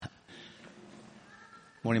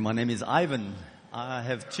Morning, my name is Ivan. I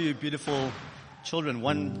have two beautiful children,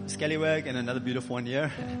 one scallywag and another beautiful one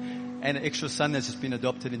here, and an extra son that's just been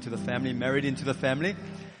adopted into the family, married into the family,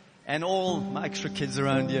 and all my extra kids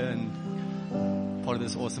around here and part of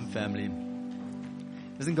this awesome family.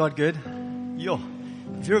 Isn't God good? Yo.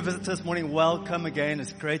 If you're a visitor this morning, welcome again.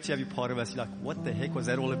 It's great to have you part of us. You're like, what the heck was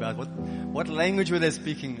that all about? What language were they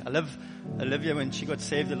speaking? I love Olivia when she got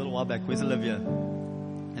saved a little while back. Where's Olivia?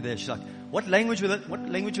 And there she's like, what language were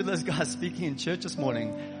those guys speaking in church this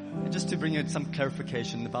morning? And just to bring you some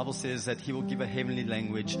clarification, the Bible says that He will give a heavenly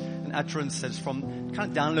language, an utterance that's kind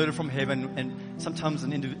of downloaded from heaven, and sometimes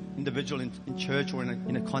an individual in church or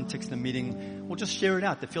in a context, in a meeting, will just share it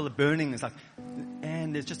out. They feel the burning. It's like,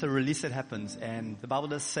 and there's just a release that happens. And the Bible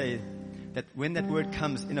does say that when that word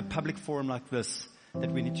comes in a public forum like this, that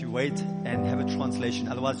we need to wait and have a translation.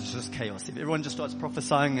 Otherwise, it's just chaos. If everyone just starts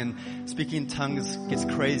prophesying and speaking in tongues, it gets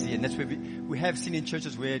crazy. And that's where we have seen in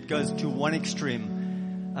churches where it goes to one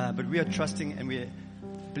extreme. But we are trusting and we're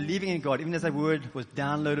believing in God, even as that word was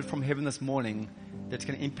downloaded from heaven this morning, that's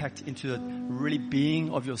going to impact into the really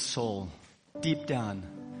being of your soul, deep down.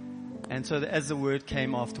 And so as the word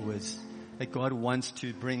came afterwards, that God wants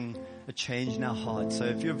to bring a change in our hearts. So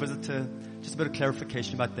if you're a visitor, just a bit of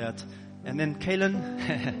clarification about that. And then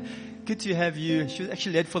Kaylin, good to have you. She was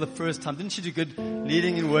actually led for the first time. Didn't she do good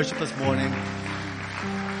leading in worship this morning?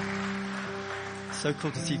 So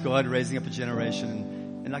cool to see God raising up a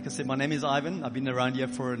generation. And like I said, my name is Ivan. I've been around here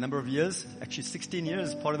for a number of years, actually 16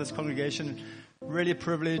 years, part of this congregation. Really a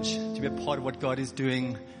privilege to be a part of what God is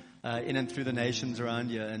doing in and through the nations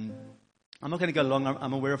around here. And I'm not going to go long.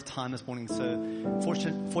 I'm aware of time this morning. So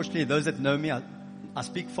fortunately, those that know me, I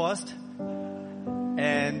speak fast.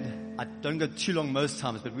 And I don't go too long most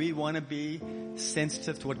times, but we want to be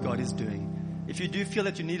sensitive to what God is doing. If you do feel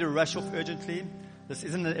that you need to rush off urgently, this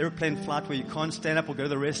isn't an airplane flight where you can't stand up or go to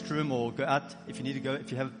the restroom or go out if you need to go, if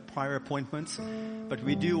you have prior appointments. But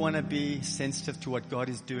we do want to be sensitive to what God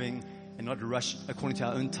is doing and not rush according to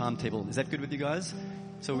our own timetable. Is that good with you guys?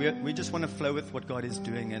 So we just want to flow with what God is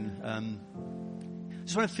doing. And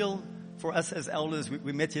just want to feel for us as elders,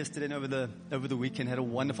 we met yesterday and over the weekend, had a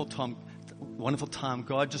wonderful time.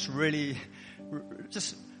 God just really,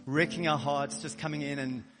 just wrecking our hearts, just coming in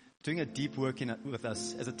and doing a deep work with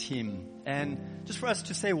us as a team. And just for us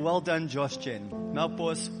to say, well done, Josh, Jen.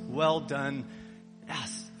 Melkbos, well done.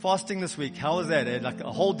 Yes, fasting this week. How was that? Like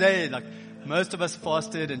a whole day, like most of us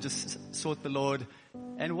fasted and just sought the Lord.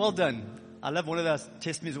 And well done. I love one of the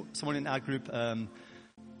testimonies, someone in our group,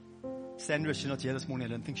 Sandra, she's not here this morning.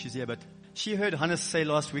 I don't think she's here, but she heard Hannes say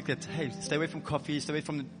last week that, hey, stay away from coffee, stay away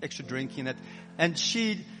from the extra drinking. And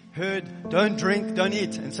she heard, don't drink, don't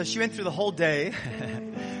eat. And so she went through the whole day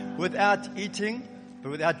without eating,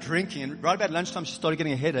 but without drinking. And right about lunchtime, she started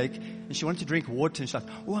getting a headache, and she wanted to drink water. And she's like,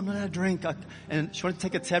 oh, I'm not allowed to drink. And she wanted to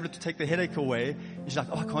take a tablet to take the headache away. And she's like,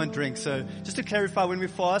 oh, I can't drink. So just to clarify, when we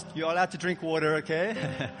fast, you're allowed to drink water, okay?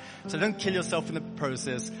 So don't kill yourself in the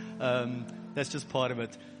process. That's just part of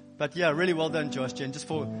it. But yeah, really well done, Josh, Jen, just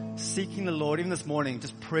for seeking the Lord, even this morning,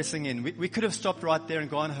 just pressing in. We could have stopped right there and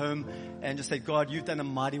gone home and just said, God, you've done a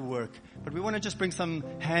mighty work. But we want to just bring some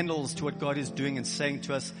handles to what God is doing and saying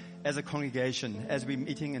to us as a congregation, as we're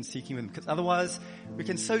meeting and seeking Him. Because otherwise, we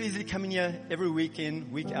can so easily come in here every week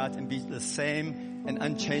in, week out, and be the same and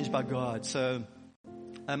unchanged by God. So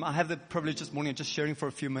I have the privilege this morning of just sharing for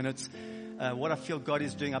a few minutes what I feel God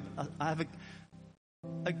is doing. I have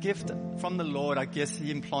a gift from the Lord. I guess He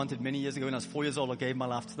implanted many years ago when I was 4 years old. I gave my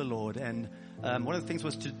life to the Lord. And one of the things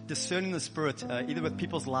was to discern in the Spirit, either with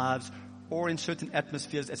people's lives or in certain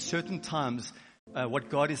atmospheres at certain times, what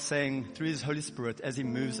God is saying through His Holy Spirit as He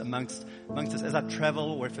moves amongst us, as I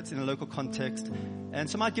travel or if it's in a local context. And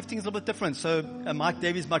so my gifting is a little bit different. So Mike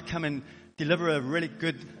Davies might come and deliver a really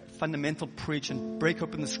good fundamental preach and break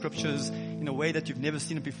open the scriptures in a way that you've never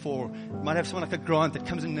seen it before. You might have someone like a Grant that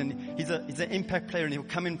comes in and he's an impact player, and he'll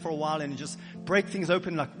come in for a while and just break things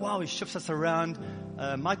open like, wow, he shifts us around.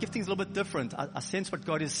 My gifting is a little bit different. I sense what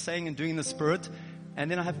God is saying and doing in the Spirit.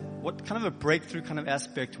 And then I have what kind of a breakthrough kind of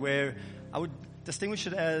aspect where I would distinguish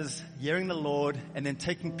it as hearing the Lord and then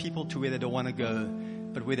taking people to where they don't want to go,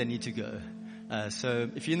 but where they need to go. So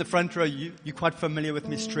if you're in the front row, you're quite familiar with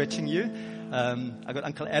me stretching you. I got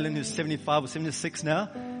Uncle Alan who's 75 or 76 now.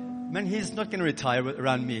 Man, he's not going to retire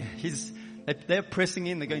around me. They're pressing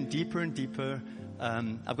in. They're going deeper and deeper.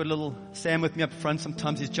 I've got a little Sam with me up front.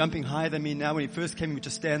 Sometimes he's jumping higher than me now. When he first came, he would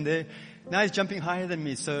just stand there. Now he's jumping higher than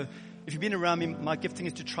me. So if you've been around me, my gifting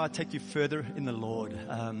is to try to take you further in the Lord.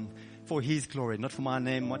 For His glory, not for my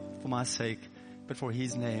name, not for my sake, but for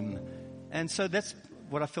His name. And so that's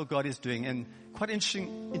what I feel God is doing. And quite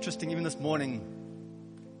interesting even this morning,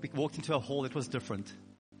 we walked into a hall that was different.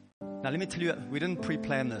 Now, let me tell you, we didn't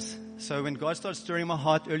pre-plan this. So when God started stirring my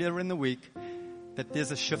heart earlier in the week, that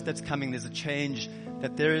there's a shift that's coming, there's a change,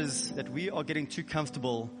 that we are getting too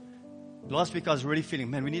comfortable. Last week I was really feeling,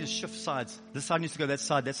 man, we need to shift sides. This side needs to go that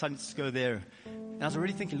side needs to go there. And I was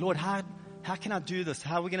already thinking, Lord, how can I do this?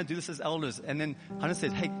 How are we going to do this as elders? And then Hannah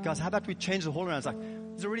said, hey guys, how about we change the hall around? I was like,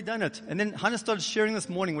 he's already done it. And then Hannah started sharing this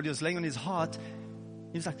morning what he was laying on his heart.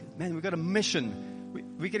 He was like, man, we've got a mission.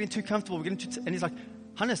 We're getting too comfortable. And he's like,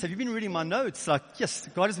 Hannes, have you been reading my notes? Like, yes,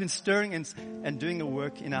 God has been stirring and doing a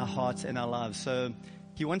work in our hearts and our lives. So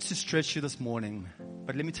he wants to stretch you this morning.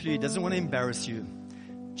 But let me tell you, he doesn't want to embarrass you.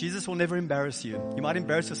 Jesus will never embarrass you. You might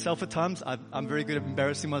embarrass yourself at times. I'm very good at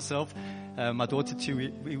embarrassing myself. My daughter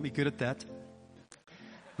too, we're good at that.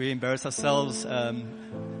 We embarrass ourselves,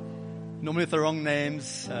 normally with the wrong names.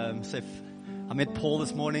 So if I met Paul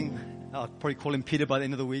this morning, I'll probably call him Peter by the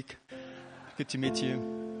end of the week. Good to meet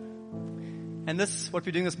you. And what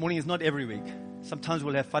we're doing this morning is not every week. Sometimes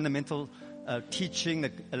we'll have fundamental teaching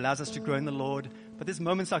that allows us to grow in the Lord. But there's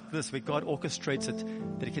moments like this where God orchestrates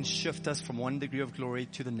it, that He can shift us from one degree of glory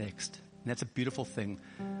to the next. And that's a beautiful thing.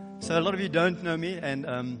 So a lot of you don't know me,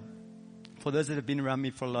 and for those that have been around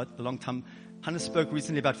me for a long time, Hannah spoke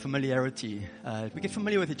recently about familiarity. We get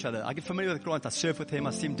familiar with each other. I get familiar with Grant. I surf with him.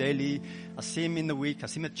 I see him daily. I see him in the week. I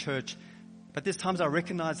see him at church. But there's times I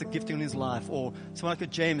recognize the gifting in his life. Or someone like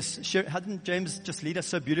James. How didn't James just lead us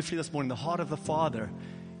so beautifully this morning? The heart of the Father.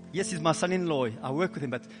 Yes, he's my son-in-law. I work with him,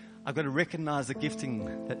 but I've got to recognize the gifting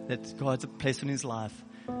that God's placed in his life.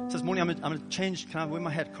 So this morning I'm going to change. Can I wear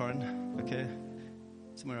my hat, Corin? Okay.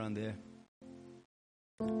 Somewhere around there.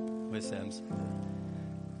 Where's Sam's?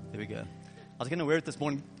 There we go. I was going to wear it this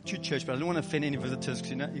morning to church, but I don't want to offend any visitors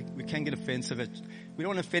because, we can get offensive. We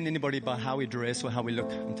don't want to offend anybody by how we dress or how we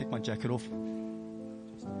look. I'm going to take my jacket off.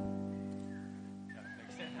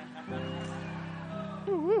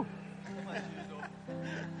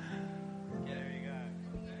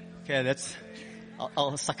 Okay,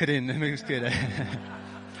 I'll suck it in. It makes good.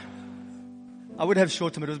 I would have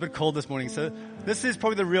shorts, but it was a bit cold this morning. So this is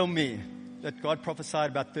probably the real me that God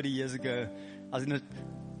prophesied about 30 years ago. I was in a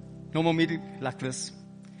normal meeting like this.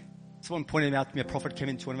 Someone pointed out to me, a prophet came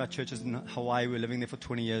into one of our churches in Hawaii. We were living there for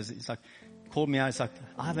 20 years. He's like, called me out. He's like,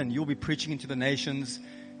 Ivan, you'll be preaching into the nations.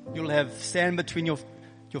 You'll have sand between your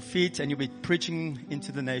feet and you'll be preaching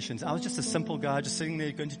into the nations. I was just a simple guy, just sitting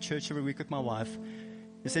there going to church every week with my wife.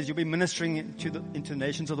 He says, you'll be ministering into the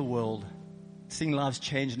nations of the world, seeing lives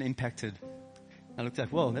changed and impacted. I looked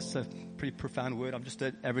like, well, that's a pretty profound word. I'm just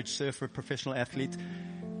an average surfer, professional athlete.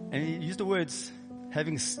 And he used the words,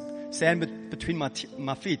 having sand between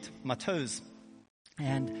my feet, my toes.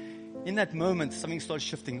 And in that moment, something started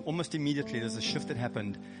shifting almost immediately. There's a shift that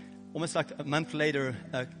happened. Almost like a month later,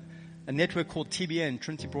 a network called TBN,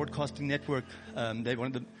 Trinity Broadcasting Network,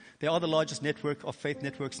 they are the largest network of faith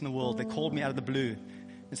networks in the world. They called me out of the blue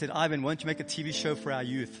and said, Ivan, why don't you make a TV show for our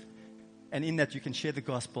youth? And in that, you can share the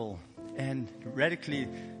gospel. And radically,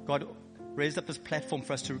 God raised up this platform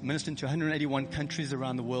for us to minister into 181 countries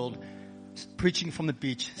around the world, preaching from the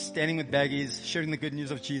beach, standing with baggies, sharing the good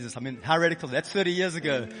news of Jesus. I mean, how radical. That's 30 years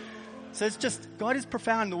ago. So it's just, God is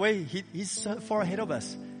profound the way He's so far ahead of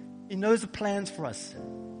us. He knows the plans for us.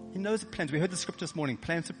 He knows the plans. We heard the scripture this morning,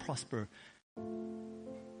 plans to prosper. I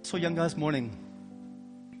saw a young guy this morning.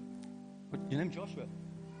 Your name Joshua?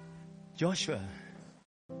 Joshua.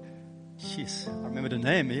 Jeez, I remember the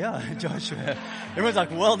name. Yeah, Joshua. Everyone's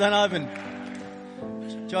like, well done,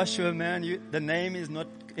 Ivan. Joshua, man, the name is not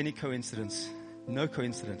any coincidence. No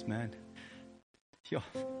coincidence, man. Yeah.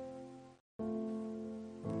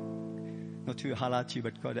 Not to highlight you,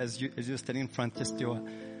 but God, as you're standing in front, just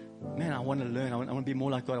man, I want to learn. I want to be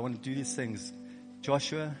more like God. I want to do these things.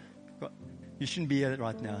 Joshua, God, you shouldn't be here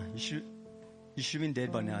right now. You should have been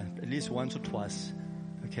dead by now, at least once or twice.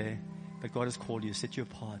 Okay? But God has called you, set you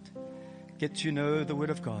apart. Get to know the Word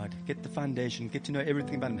of God. Get the foundation. Get to know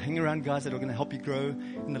everything about Him. Hang around guys that are going to help you grow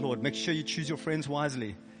in the Lord. Make sure you choose your friends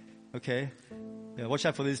wisely. Okay? Yeah, watch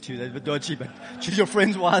out for these two. They're a bit dodgy, but choose your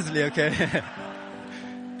friends wisely, okay?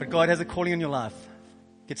 But God has a calling in your life.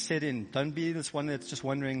 Get set in. Don't be this one that's just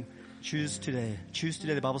wondering. Choose today. Choose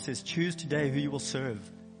today. The Bible says, choose today who you will serve.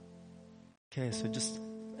 Okay, so just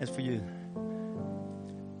as for you.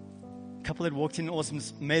 Couple that walked in, awesome,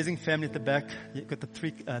 amazing family at the back. You've got the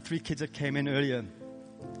three kids that came in earlier.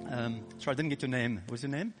 Sorry, I didn't get your name. What's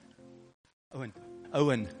your name? Owen.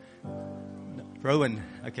 No, Rowan.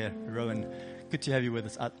 Okay, Rowan. Good to have you with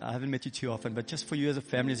us. I haven't met you too often, but just for you as a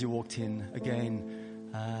family as you walked in, again,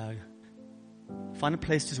 find a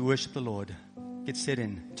place to worship the Lord. Get set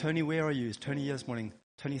in. Tony, where are you? Is Tony here this morning?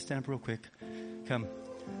 Tony, stand up real quick. Come.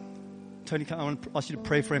 Tony, I want to ask you to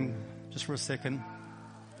pray for him just for a second.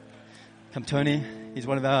 Come, Tony. He's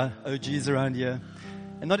one of our OGs around here.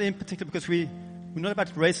 And not in particular because we're not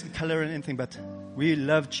about race and color and anything, but we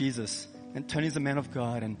love Jesus. And Tony's a man of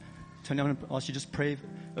God. And Tony, I want to ask you just pray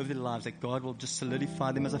over their lives that God will just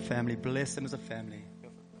solidify them as a family, bless them as a family.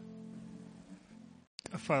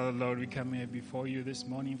 Father, Lord, we come here before you this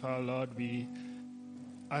morning. Father, Lord, we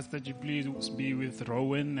ask that you please be with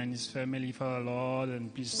Rowan and his family, Father, Lord,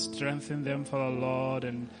 and please strengthen them, Father, Lord,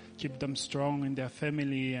 and keep them strong in their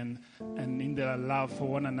family and in their love for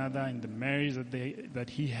one another, in the marriage that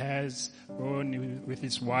he has, Rowan with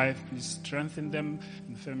his wife. Please strengthen them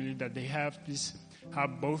in the family that they have. Please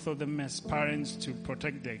help both of them as parents to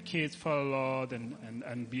protect their kids, Father, Lord,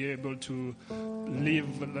 and be able to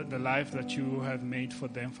live the life that you have made for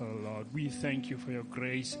them, Father, Lord. We thank you for your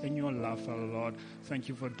grace and your love, Father, Lord. Thank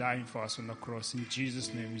you for dying for us on the cross. In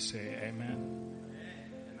Jesus' name we say amen.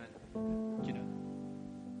 Amen. You know.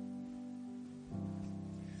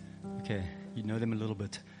 Okay, you know them a little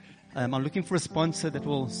bit. I'm looking for a sponsor that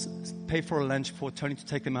will pay for a lunch for Tony to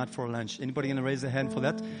take them out for a lunch. Anybody going to raise their hand for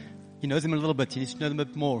that? He knows them a little bit. He needs to know them a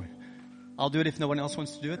bit more. I'll do it if no one else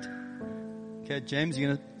wants to do it. Okay, James, you're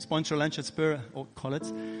going to sponsor a lunch at Spur or College.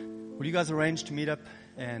 Will you guys arrange to meet up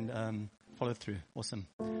and follow through? Awesome.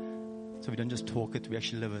 So we don't just talk it, we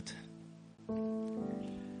actually live it.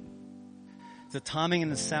 The timing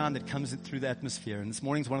and the sound that comes through the atmosphere. And this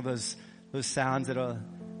morning's one of those sounds that are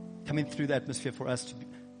coming through the atmosphere for us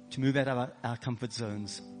to move out of our comfort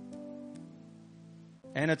zones.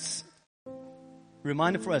 And it's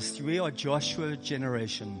reminder for us, we are Joshua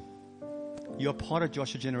generation. You're part of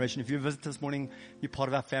Joshua generation. If you visit this morning, you're part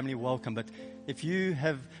of our family, welcome. But if you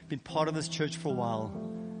have been part of this church for a while,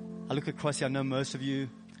 I look across here, I know most of you,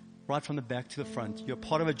 right from the back to the front. You're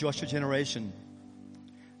part of a Joshua generation.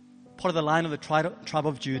 Part of the line of the tribe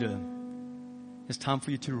of Judah. It's time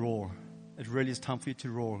for you to roar. It really is time for you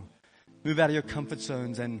to roar. Move out of your comfort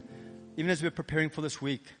zones. And even as we're preparing for this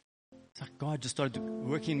week, it's like God just started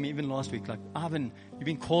working in me even last week. Like, Ivan, you've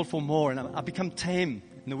been called for more. And I've become tame.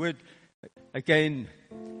 And the word, again,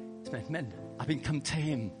 man, I've become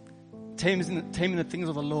tame. Tame in the things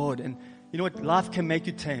of the Lord. And you know what? Life can make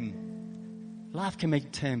you tame. Life can make you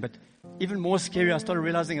tame. But even more scary, I started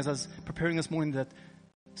realizing as I was preparing this morning that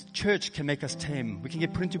church can make us tame. We can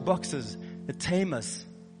get put into boxes that tame us.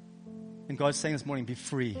 And God's saying this morning, be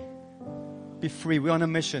free. Be free. We're on a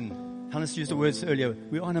mission. Hannes used the words earlier.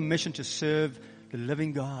 We're on a mission to serve the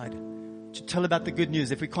living God, to tell about the good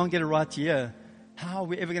news. If we can't get it right here, how are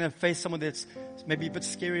we ever going to face someone that's maybe a bit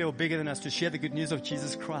scarier or bigger than us to share the good news of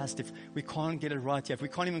Jesus Christ if we can't get it right here? If we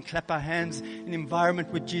can't even clap our hands in an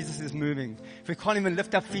environment where Jesus is moving, if we can't even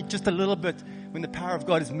lift our feet just a little bit when the power of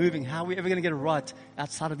God is moving, how are we ever going to get it right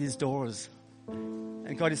outside of these doors?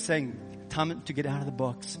 And God is saying, time to get out of the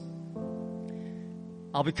box.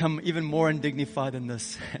 I'll become even more undignified than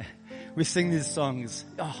this. We sing these songs.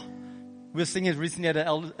 Oh, we were singing it recently at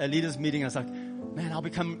a leaders meeting. I was like, man,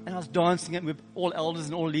 and I was dancing it with all elders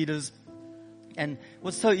and all leaders. And it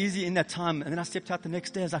was so easy in that time. And then I stepped out the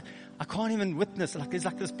next day. I was like, I can't even witness. Like, there's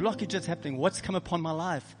like this blockage that's happening. What's come upon my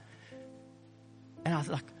life? And I was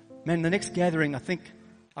like, man, the next gathering,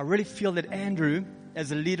 I really feel that Andrew,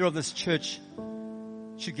 as a leader of this church,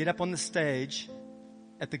 should get up on the stage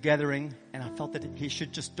at the gathering, and I felt that he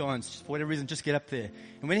should just dance. For whatever reason, just get up there.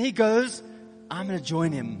 And when he goes, I'm going to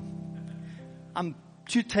join him. I'm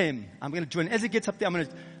too tame. I'm going to join. As he gets up there, I'm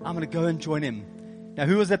going to go and join him. Now,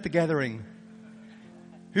 who was at the gathering?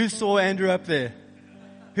 Who saw Andrew up there?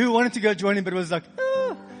 Who wanted to go join him, but it was like,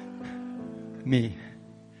 me.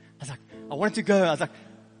 I was like, I wanted to go. I was like,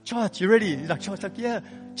 Charles, you ready? He's like, Charles, like, yeah.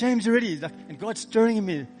 James, you ready? He's like, and God's stirring in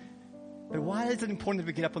me. But why is it important that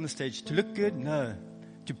we get up on the stage? To look good? No.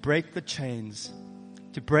 To break the chains.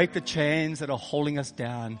 To break the chains that are holding us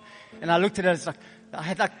down. And I looked at it, it's like, I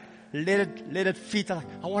had like, let it feet. I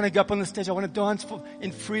want to go up on the stage. I want to dance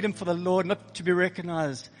in freedom for the Lord, not to be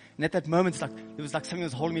recognized. And at that moment, it's like, it was like something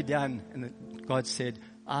was holding me down. And God said,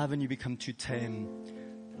 Ivan, you become too tame.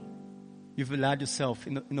 You've allowed yourself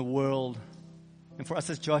in the world. And for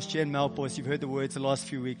us as Josh, J, and Melkbosstrand, you've heard the words the last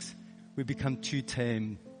few weeks. We've become too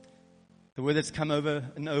tame. The word that's come over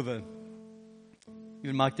and over.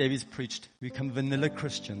 Even Mark Davies preached, we become vanilla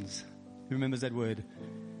Christians. Who remembers that word?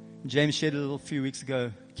 James shared a few weeks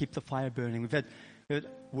ago, keep the fire burning. We've had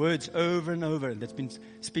words over and over that's been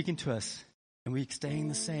speaking to us. And we're staying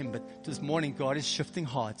the same. But this morning, God is shifting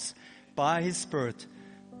hearts by His Spirit.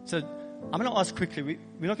 So I'm going to ask quickly.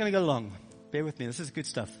 We're not going to go long. Bear with me. This is good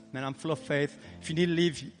stuff. Man, I'm full of faith. If you need to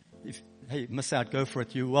leave, hey, miss out, go for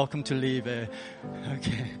it. You're welcome to leave. Okay.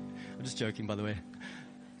 I'm just joking, by the way.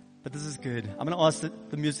 But this is good. I'm going to ask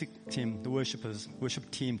the music team, the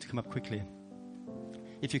worship team to come up quickly.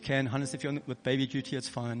 If you can. Hannes, if you're with baby duty, it's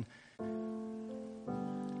fine.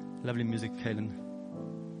 Lovely music, Kaylin.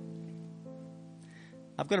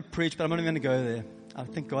 I've got to preach, but I'm not even going to go there. I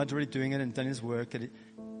think God's already doing it and done His work.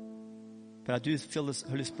 But I do feel this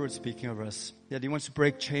Holy Spirit speaking over us. Yeah, He wants to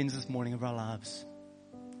break chains this morning of our lives.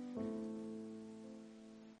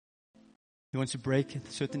 He wants to break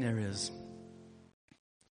certain areas.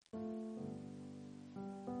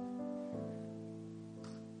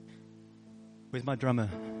 Where's my drummer?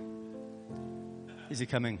 Is he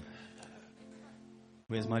coming?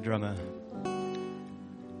 Where's my drummer?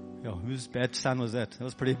 Yo, whose bad sound was that? That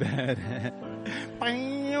was pretty bad.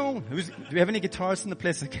 Do we have any guitarists in the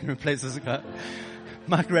place that can replace this guy?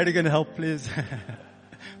 Mark Radigan, help, please.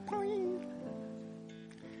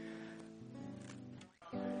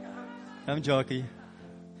 I'm jockey.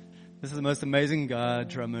 This is the most amazing guy,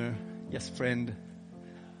 drummer, yes, friend,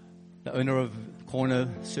 the owner of Corner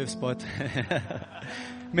Surf Spot.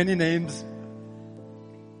 Many names.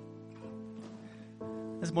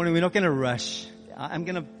 This morning we're not going to rush.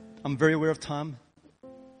 I'm very aware of time,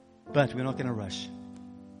 but we're not going to rush.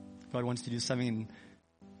 God wants to do something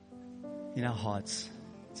in our hearts.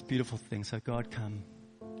 It's a beautiful thing. So God, come.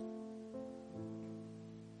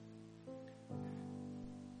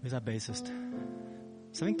 Where's our bassist?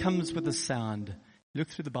 Something comes with a sound. You look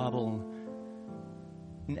through the Bible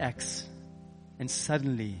in Acts, and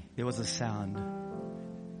suddenly there was a sound.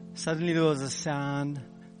 Suddenly there was a sound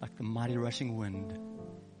like the mighty rushing wind.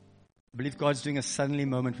 I believe God's doing a suddenly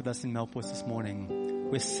moment with us in Melkbos this morning,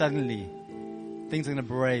 where suddenly things are going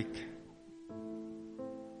to break.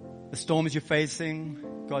 The storms you're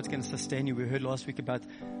facing, God's going to sustain you. We heard last week about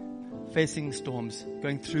facing storms,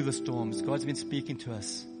 going through the storms. God's been speaking to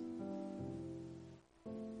us.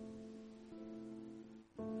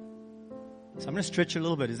 So I'm going to stretch you a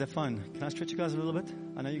little bit. Is that fun? Can I stretch you guys a little bit?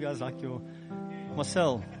 I know you guys like your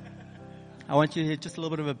Marcel. I want you to hear just a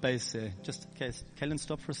little bit of a bass there. Just in case. Kaylin,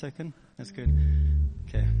 stop for a second. That's good.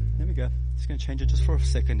 Okay, there we go. Just going to change it just for a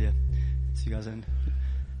second here. So you guys in.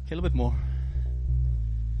 Okay, a little bit more.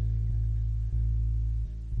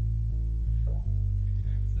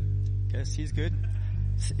 Okay, C's good.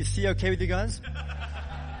 Is C okay with you guys?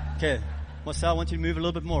 Okay. Marcel, I want you to move a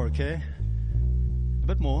little bit more, okay? A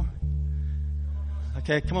bit more.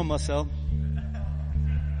 Okay, come on, Marcel.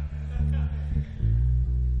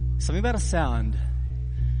 Something about a sound.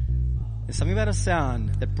 There's something about a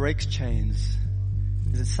sound that breaks chains.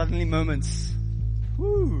 There's suddenly moments,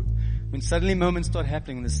 when suddenly moments start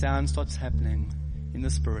happening, when the sound starts happening in the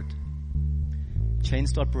spirit.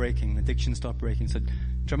 Chains start breaking, addictions start breaking. So,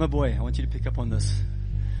 drummer boy, I want you to pick up on this.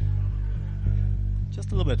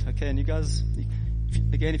 Just a little bit, okay? And you guys,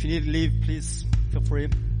 again, if you need to leave, please feel free.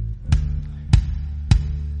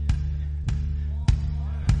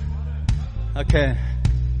 Okay.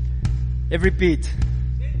 Every beat,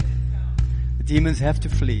 the demons have to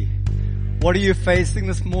flee. What are you facing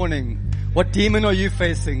this morning? What demon are you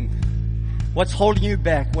facing? What's holding you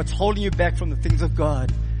back? What's holding you back from the things of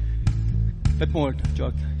God? A bit more,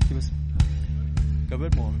 Jock. Go a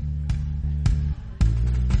bit more.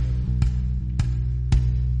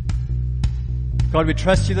 God, we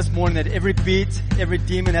trust you this morning that every beat, every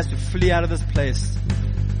demon has to flee out of this place.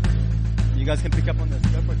 You guys can pick up on this.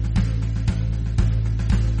 Go for it.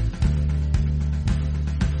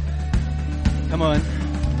 Come on.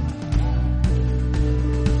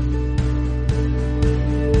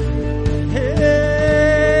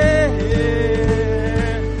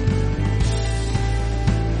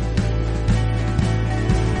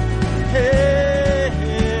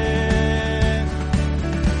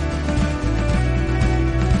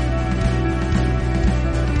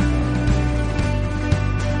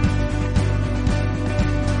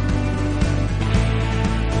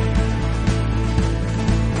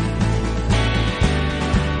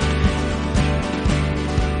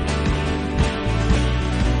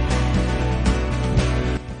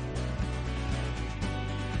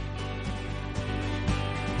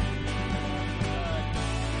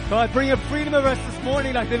 God, bring a freedom of us this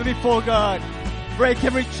morning like never before, God. Break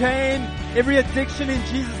every chain, every addiction in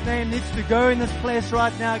Jesus' name needs to go in this place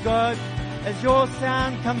right now, God. As your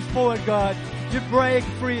sound comes forward, God, you break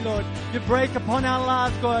free, Lord. You break upon our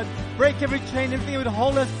lives, God. Break every chain, everything that would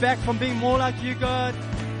hold us back from being more like you, God.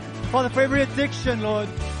 Father, for every addiction, Lord.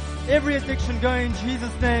 Every addiction go in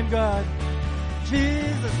Jesus' name, God.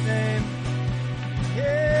 Jesus' name.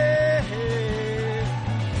 Yeah.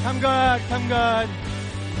 Come, God. Come, God.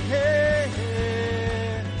 Hey,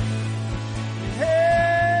 hey,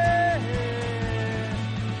 hey,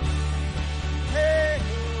 hey, hey.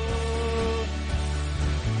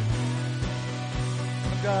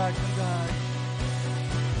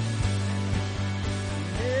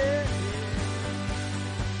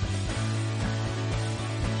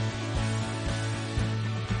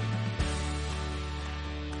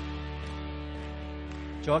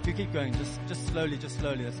 Jock, you keep going. Just slowly, just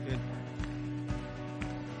slowly. That's good.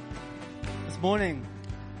 This morning,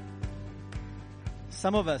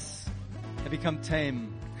 some of us have become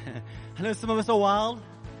tame. I know some of us are wild,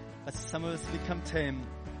 but some of us have become tame.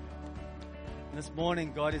 And this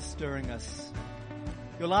morning, God is stirring us.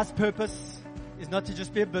 Your life's purpose is not to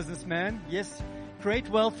just be a businessman. Yes, create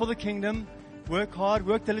wealth for the kingdom. Work hard,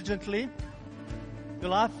 work diligently.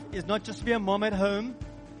 Your life is not just to be a mom at home,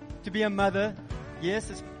 to be a mother.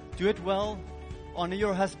 Yes, do it well. Honor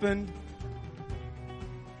your husband.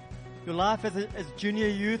 Your life as junior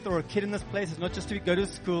youth or a kid in this place is not just to go to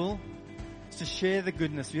school. It's to share the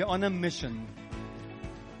goodness. We are on a mission.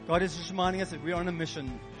 God is just reminding us that we are on a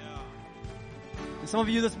mission. And some of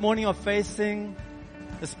you this morning are facing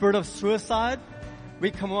the spirit of suicide.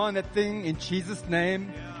 We command that thing in Jesus'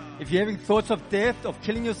 name. If you're having thoughts of death, of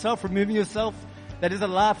killing yourself, removing yourself, that is a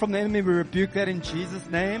lie from the enemy. We rebuke that in Jesus'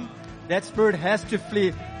 name. That spirit has to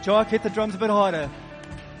flee. Jock, hit the drums a bit harder.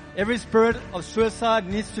 Every spirit of suicide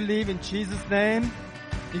needs to leave in Jesus' name.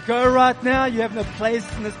 You go right now, you have no place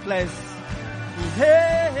in this place.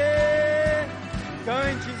 Hey, hey. Go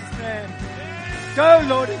in Jesus' name. Go,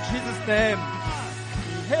 Lord, in Jesus' name.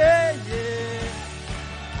 Hey, yeah.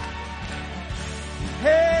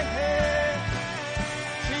 Hey, hey.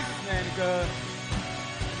 Jesus' name, go.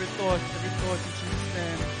 Every thought in Jesus'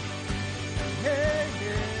 name. Hey,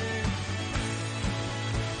 yeah.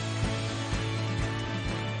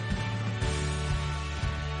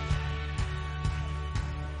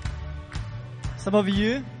 Some of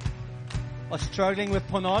you are struggling with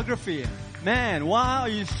pornography. Man, why are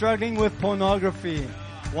you struggling with pornography?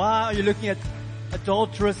 Why are you looking at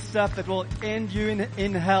adulterous stuff that will end you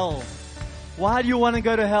in hell? Why do you want to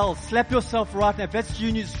go to hell? Slap yourself right now. If that's you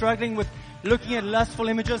and you're struggling with looking at lustful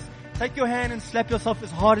images, take your hand and slap yourself as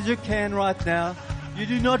hard as you can right now. You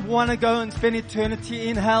do not want to go and spend eternity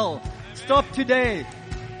in hell. Stop today.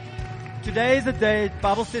 Today is the day. The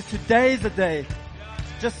Bible says today is the day.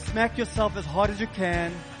 Just smack yourself as hard as you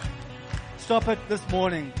can. Stop it this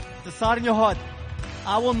morning. Decide in your heart,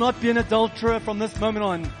 I will not be an adulterer from this moment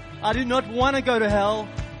on. I do not want to go to hell.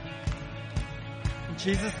 In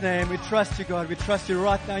Jesus' name, we trust you, God. We trust you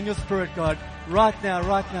right now in your spirit, God. Right now,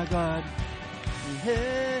 God.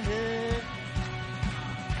 Hey, hey.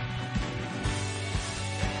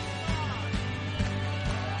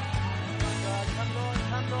 Come, Lord.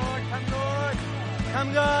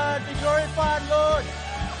 Come, God. Be glorified, Lord.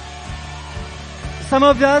 Some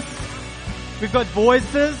of us, we've got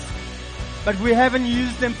voices, but we haven't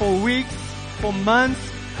used them for weeks, for months,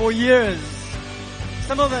 for years.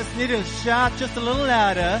 Some of us need to shout just a little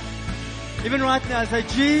louder. Even right now, say,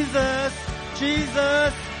 Jesus,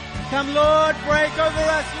 Jesus, come Lord, break over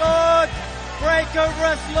us, Lord. Break over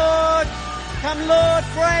us, Lord. Come Lord,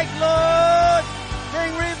 break, Lord.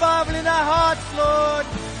 Bring revival in our hearts, Lord.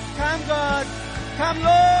 Come God. Come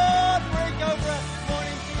Lord, break over us this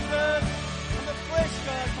morning, Jesus. From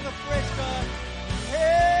the fresh God.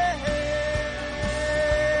 Hey, hey.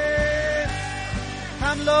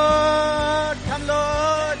 Come Lord.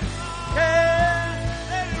 Hey.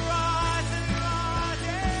 Let it rise,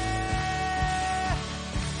 yeah.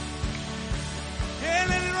 Yeah,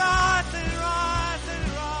 let it rise.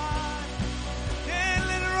 Yeah,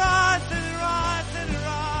 let it rise.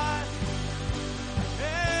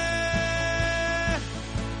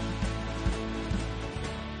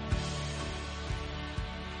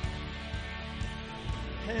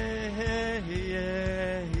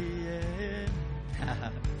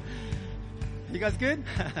 You guys good?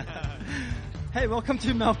 Hey, welcome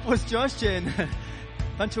to Melkbosstrand.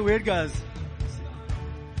 Bunch of weird guys.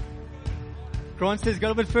 Grant says go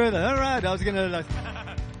a bit further. All right, I was going to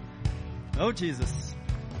oh, Jesus.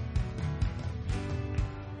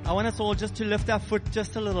 I want us all just to lift our foot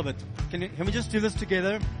just a little bit. Can we just do this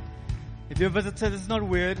together? If you're a visitor, this is not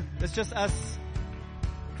weird. It's just us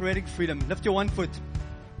creating freedom. Lift your one foot.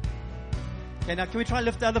 Okay, now can we try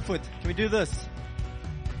lift the other foot? Can we do this?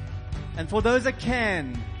 And for those that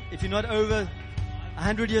can, if you're not over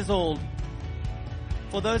 100 years old,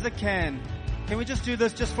 for those that can we just do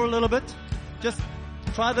this just for a little bit? Just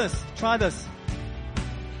try this.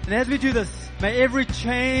 And as we do this, may every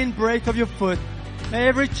chain break of your foot, may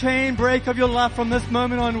every chain break of your life from this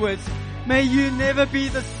moment onwards. May you never be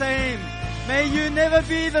the same. May you never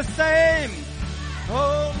be the same.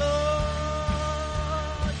 Oh Lord.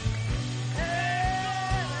 Hey.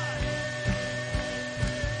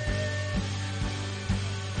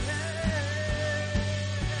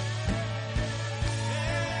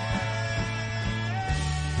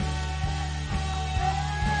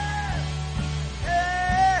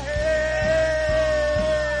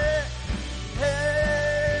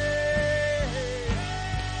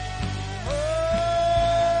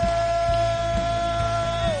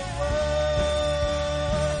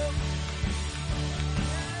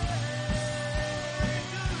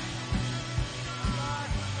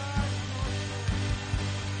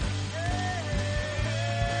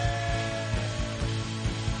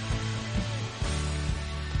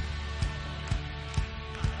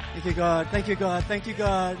 Thank you, God. Thank you, God. Thank you,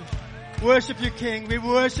 God. Worship you, King. We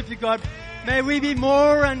worship you, God. May we be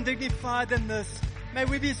more undignified than this. May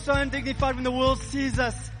we be so undignified when the world sees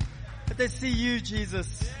us, that they see you,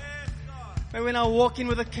 Jesus. May when I walk in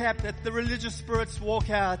with a cap, that the religious spirits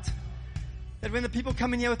walk out. That when the people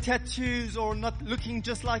come in here with tattoos or not looking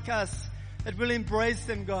just like us, that we'll embrace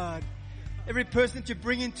them, God. Every person that you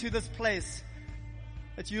bring into this place,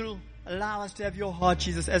 that you'll allow us to have your heart,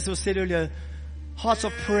 Jesus. As was said earlier, hearts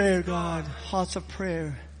of prayer, God. Hearts of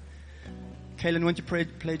prayer. Kaylin, won't you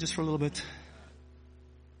play just for a little bit?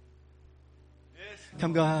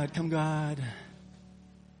 Come, God. Come, God.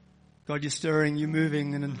 God, you're stirring, you're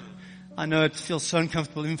moving, and I know it feels so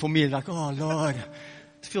uncomfortable even for me. Like, oh, Lord,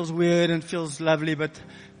 it feels weird and feels lovely, but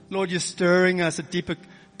Lord, you're stirring us a deeper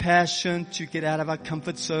passion to get out of our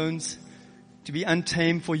comfort zones, to be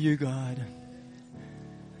untamed for you, God.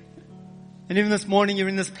 And even this morning, you're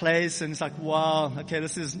in this place, and it's like, wow, okay,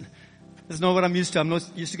 this is not what I'm used to. I'm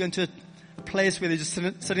not used to going to a place where they just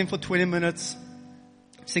sit in for 20 minutes,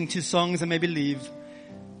 sing 2 songs, and maybe leave.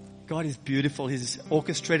 God is beautiful. He's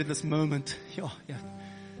orchestrated this moment. Oh, yeah.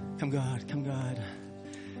 Come, God. Come, God.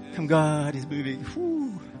 Come, God. He's moving.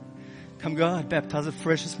 Whew. Come, God. Baptize it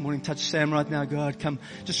fresh this morning. Touch Sam right now, God. Come.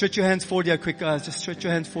 Just stretch your hands forward here, quick, guys. Just stretch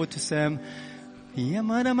your hands forward to Sam. In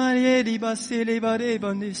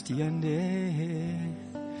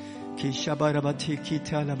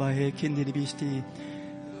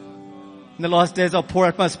the last days I'll pour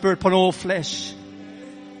out my spirit upon all flesh.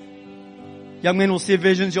 Young men will see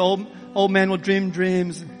visions. Your old man will dream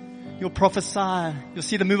dreams. You'll prophesy. You'll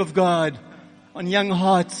see the move of God on young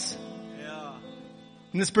hearts.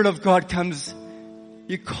 When the Spirit of God comes,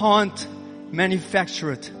 you can't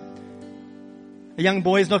manufacture it. A young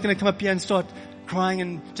boy is not going to come up here and start crying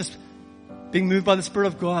and just being moved by the Spirit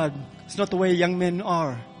of God. It's not the way young men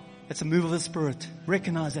are. It's a move of the Spirit.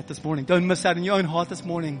 Recognize that this morning. Don't miss out in your own heart this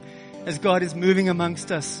morning as God is moving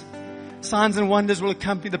amongst us. Signs and wonders will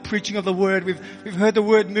accompany the preaching of the Word. We've heard the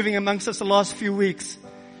Word moving amongst us the last few weeks.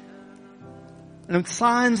 And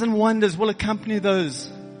signs and wonders will accompany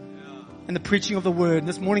those and the preaching of the Word. And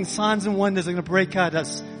this morning, signs and wonders are going to break out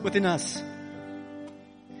within us.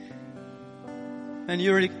 And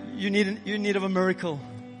you're in need of a miracle.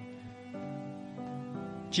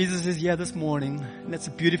 Jesus is here this morning, and that's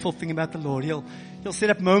a beautiful thing about the Lord. He'll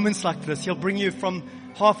set up moments like this. He'll bring you from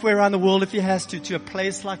halfway around the world, if He has to a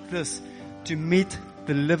place like this to meet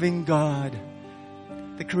the living God,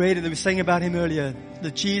 the Creator that we were saying about Him earlier, the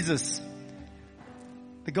Jesus,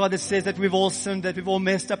 the God that says that we've all sinned, that we've all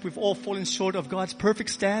messed up, we've all fallen short of God's perfect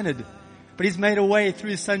standard. But He's made a way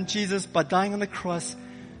through His Son Jesus by dying on the cross,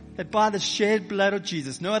 that by the shed blood of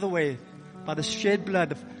Jesus, no other way, by the shed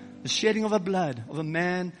blood, the shedding of the blood of a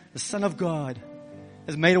man, the Son of God,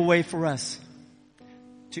 has made a way for us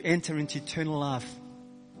to enter into eternal life,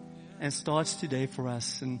 and starts today for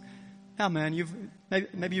us. And now, man,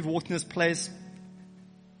 maybe you've walked in this place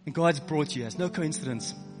and God's brought you here. It's no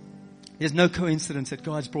coincidence. There's no coincidence that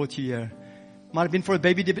God's brought you here. Might have been for a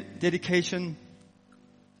baby dedication.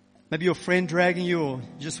 Maybe your friend dragging you, or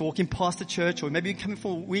you're just walking past the church, or maybe you're coming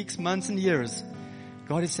for weeks, months, and years.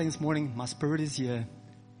 God is saying this morning, my Spirit is here.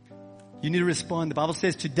 You need to respond. The Bible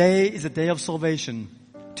says today is a day of salvation.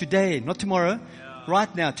 Today, not tomorrow.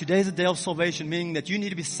 Right now, today is a day of salvation, meaning that you need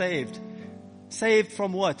to be saved. Saved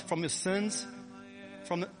from what? From your sins,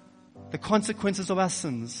 from the consequences of our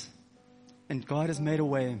sins. And God has made a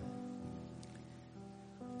way.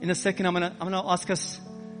 In a second, I'm gonna ask us,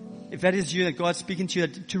 if that is you, that God's speaking to you,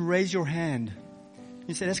 to raise your hand.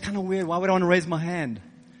 You say, that's kind of weird. Why would I want to raise my hand?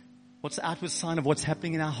 What's the outward sign of what's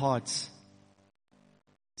happening in our hearts?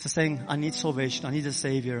 It's saying, I need salvation. I need a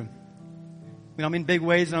Savior. When I'm in big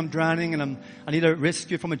waves and I'm drowning and I need a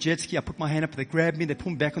rescue from a jet ski, I put my hand up, they grab me, they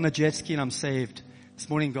pull me back on the jet ski, and I'm saved. This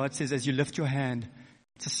morning, God says, as you lift your hand,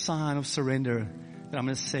 it's a sign of surrender that I'm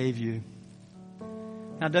going to save you.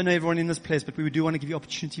 And I don't know everyone in this place, but we do want to give you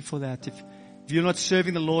opportunity for that. If you're not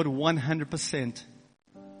serving the Lord 100%,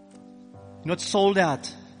 you're not sold out,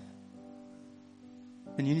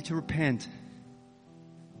 then you need to repent.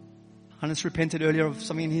 Hannes repented earlier of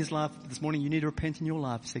something in his life. This morning, you need to repent in your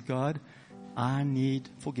life. Say, God, I need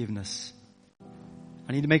forgiveness.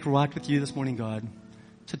 I need to make right with you this morning, God.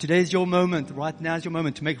 So today is your moment. Right now is your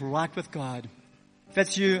moment to make right with God. If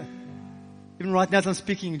that's you, even right now as I'm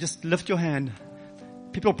speaking, just lift your hand.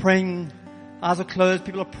 People are praying, eyes are closed.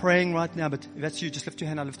 People are praying right now. But if that's you, just lift your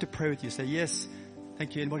hand. I'd love to pray with you. Say, yes,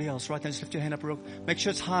 thank you. Anybody else? Right now, just lift your hand up real. Make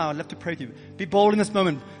sure it's high. I'd love to pray with you. Be bold in this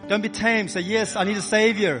moment. Don't be tame. Say, yes, I need a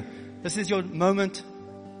Savior. This is your moment.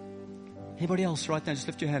 Anybody else right now? Just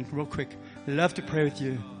lift your hand real quick. I'd love to pray with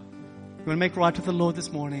you. We want to make right with the Lord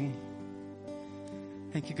this morning.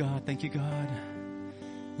 Thank you, God. Thank you, God.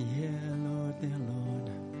 Yeah, Lord, dear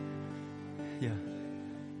Lord. Yeah.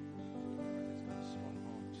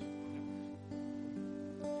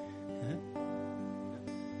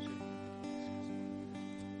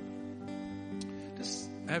 Just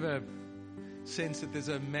have a sense that there's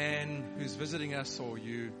a man who's visiting us, or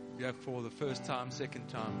you for the first time, second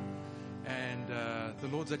time, and the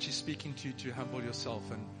Lord's actually speaking to you to humble yourself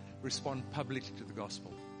and respond publicly to the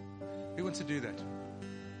gospel. Who wants to do that?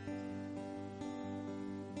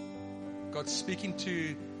 God's speaking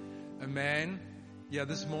to a man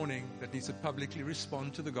this morning that needs to publicly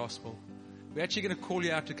respond to the gospel. We're actually going to call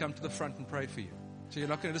you out to come to the front and pray for you. So you're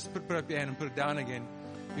not going to just put up your hand and put it down again.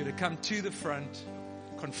 You're going to come to the front,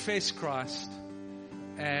 confess Christ,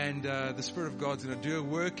 and the Spirit of God's going to do a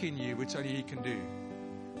work in you which only He can do.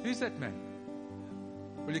 Who's that man?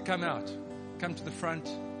 Will you come out? Come to the front.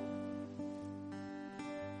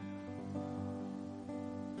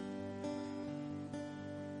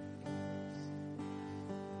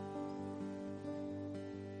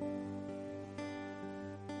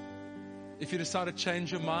 If you decide to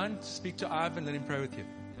change your mind, speak to Ivan, let him pray with you.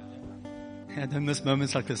 I don't miss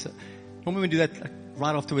moments like this. Normally we do that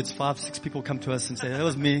right afterwards. 5, 6 people come to us and say, that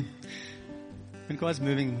was me. When God's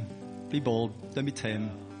moving, be bold, don't be tame.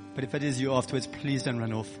 But if it is you afterwards, please don't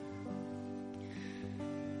run off.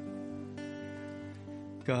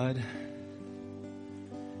 God,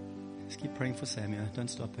 just keep praying for Samuel. Don't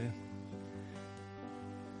stop there.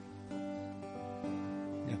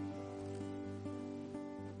 Yeah.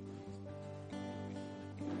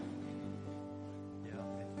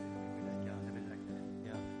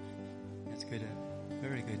 That's good.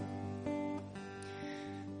 Very good.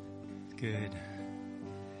 Good.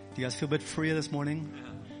 Do you guys feel a bit freer this morning?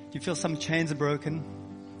 Do you feel some chains are broken?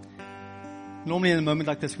 Normally in a moment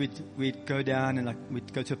like this, we'd go down and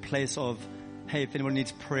we'd go to a place of, hey, if anyone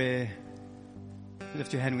needs prayer,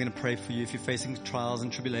 lift your hand, we're going to pray for you. If you're facing trials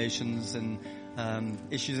and tribulations and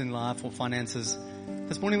issues in life or finances,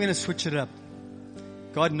 this morning we're going to switch it up.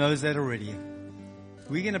 God knows that already.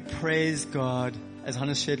 We're going to praise God, as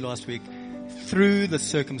Hannah shared last week, through the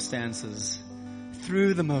circumstances,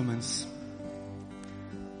 through the moments.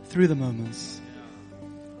 Through the moments.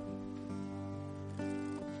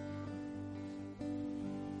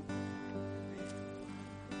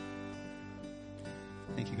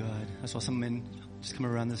 Thank you, God. I saw some men just come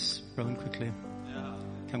around this round quickly. Yeah.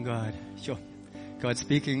 Come, God. Sure. God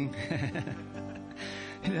speaking.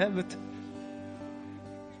 Yeah, but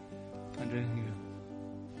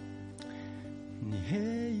yeah.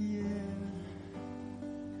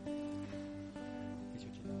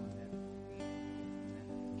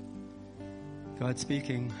 God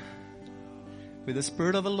speaking. Where the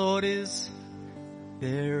Spirit of the Lord is,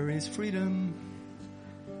 there is freedom.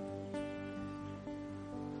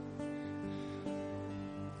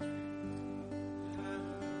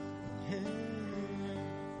 Yeah.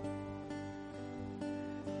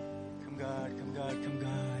 Come God, come God, come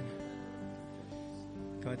God.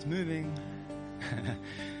 God's moving.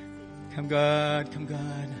 Come God, come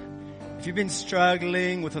God. If you've been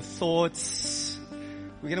struggling with the thoughts,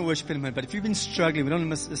 we're going to worship in a minute, but if you've been struggling, we don't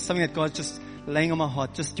miss, it's something that God's just laying on my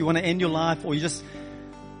heart. Just, do you want to end your life, or you just,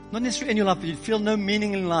 not necessarily end your life, but you feel no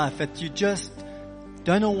meaning in life, that you just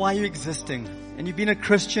don't know why you're existing. And you've been a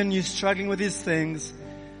Christian, you're struggling with these things.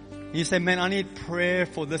 And you say, man, I need prayer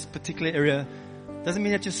for this particular area. Doesn't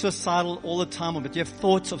mean that you're suicidal all the time, but you have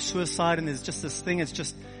thoughts of suicide, and there's just this thing, it's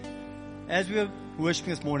just, as we were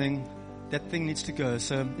worshiping this morning, that thing needs to go.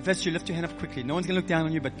 So if that's you, lift your hand up quickly. No one's going to look down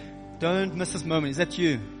on you, but don't miss this moment. Is that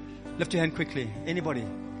you? Lift your hand quickly. Anybody?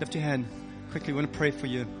 Lift your hand quickly. We want to pray for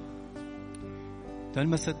you. Don't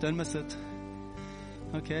miss it. Don't miss it.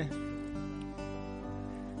 Okay.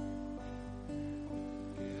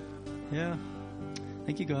 Yeah.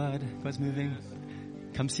 Thank you, God. God's moving.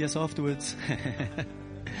 Come see us afterwards.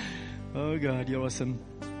 Oh, God, you're awesome.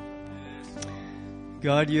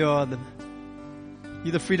 God, you're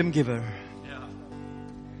the freedom giver.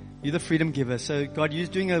 You're the freedom giver. So God, you're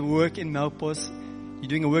doing a work in Melkbosstrand. You're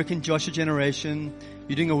doing a work in Joshua generation.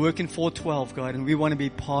 You're doing a work in 412, God, and we want to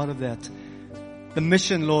be part of that. The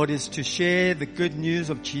mission, Lord, is to share the good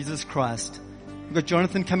news of Jesus Christ. We've got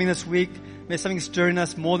Jonathan coming this week. May something stir in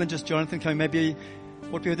us more than just Jonathan coming. Maybe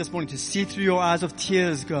what we heard this morning, to see through your eyes of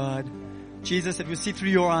tears, God. Jesus, that we see through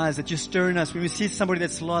your eyes, that you stir in us. When we see somebody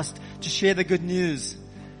that's lost, to share the good news.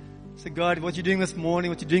 So God, what you're doing this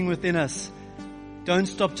morning, what you're doing within us, don't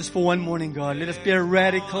stop just for one morning, God. Let us be a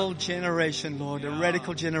radical generation, Lord. A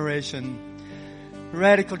radical generation.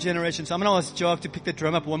 Radical generation. So I'm going to ask Job to pick the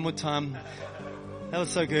drum up one more time. That was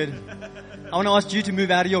so good. I want to ask you to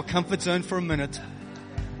move out of your comfort zone for a minute.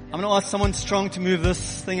 I'm going to ask someone strong to move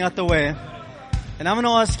this thing out the way. And I'm going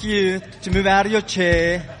to ask you to move out of your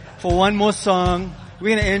chair for one more song. We're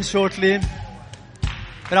going to end shortly.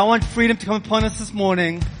 But I want freedom to come upon us this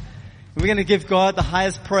morning. We're going to give God the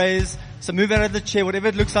highest praise. So move out of the chair, whatever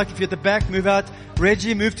it looks like. If you're at the back, move out.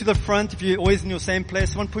 Reggie, move to the front if you're always in your same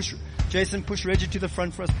place. Someone push, Jason, push Reggie to the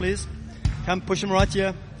front for us, please. Come, push him right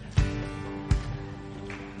here.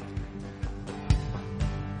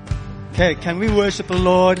 Okay, can we worship the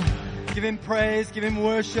Lord? Give Him praise, give Him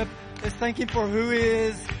worship. Let's thank Him for who He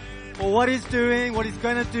is, for what He's doing, what He's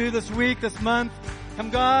going to do this week, this month. Come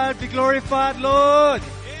God, be glorified, Lord.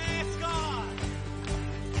 Yes, God.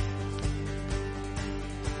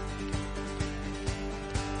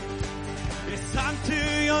 It's unto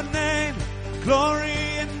your name, glory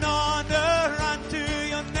and honor unto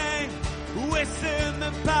your name, wisdom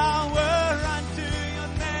and power unto your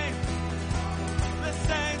name. The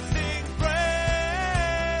saints sing praise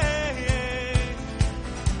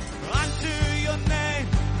unto your name,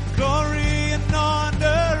 glory and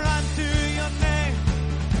honor unto your name.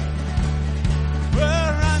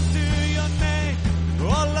 We're unto your name,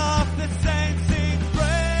 all of the saints sing praise.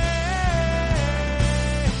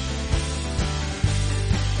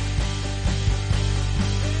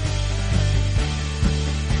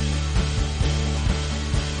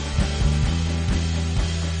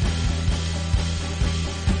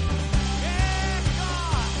 Yes,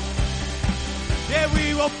 God. Yeah, we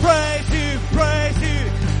will praise you, praise you.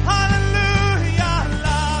 Hallelujah,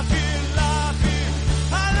 love you, love you.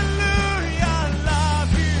 Hallelujah,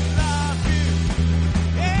 love you, love you.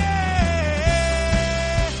 Yeah.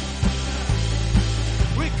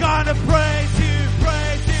 We're gonna praise you,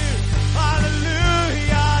 praise you.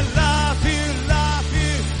 Hallelujah, love you, love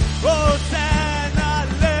you. Hosanna,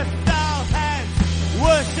 lift our hands,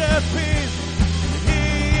 worship Him. He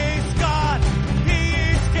is God, He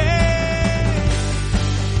is King.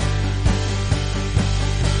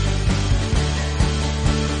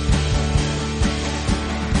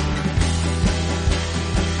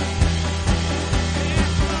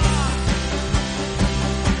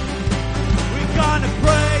 We're gonna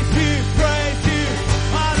praise you, praise you.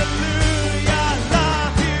 Hallelujah,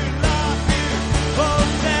 love you, love you.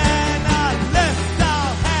 Hosanna, lift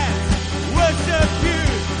our hands, worship you.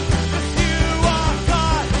 'Cause you are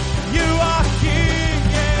God, you are King.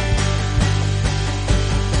 Yeah.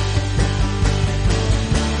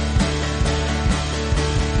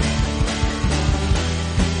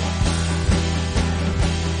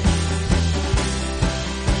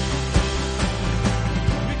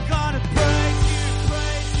 We're gonna praise you,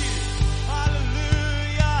 praise you.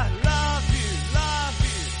 Hallelujah, love you, love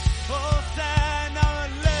you. Hosanna,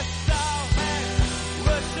 lift our hands,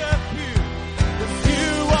 worship you. 'Cause you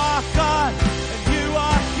are God and you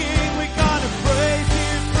are King. We're gonna praise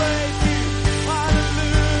you, praise you.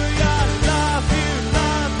 Hallelujah, love you,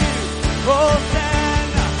 love you.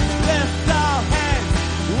 Hosanna, lift our hands,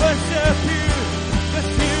 worship you.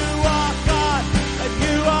 'Cause you are God and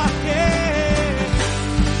you are King.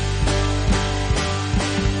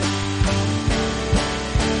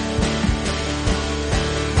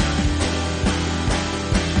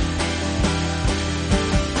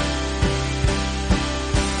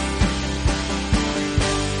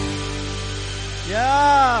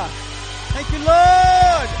 Yeah. Thank you,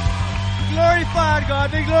 Lord. Be glorified,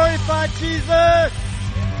 God. Be glorified, Jesus.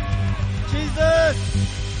 Jesus.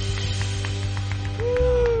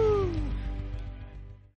 Woo.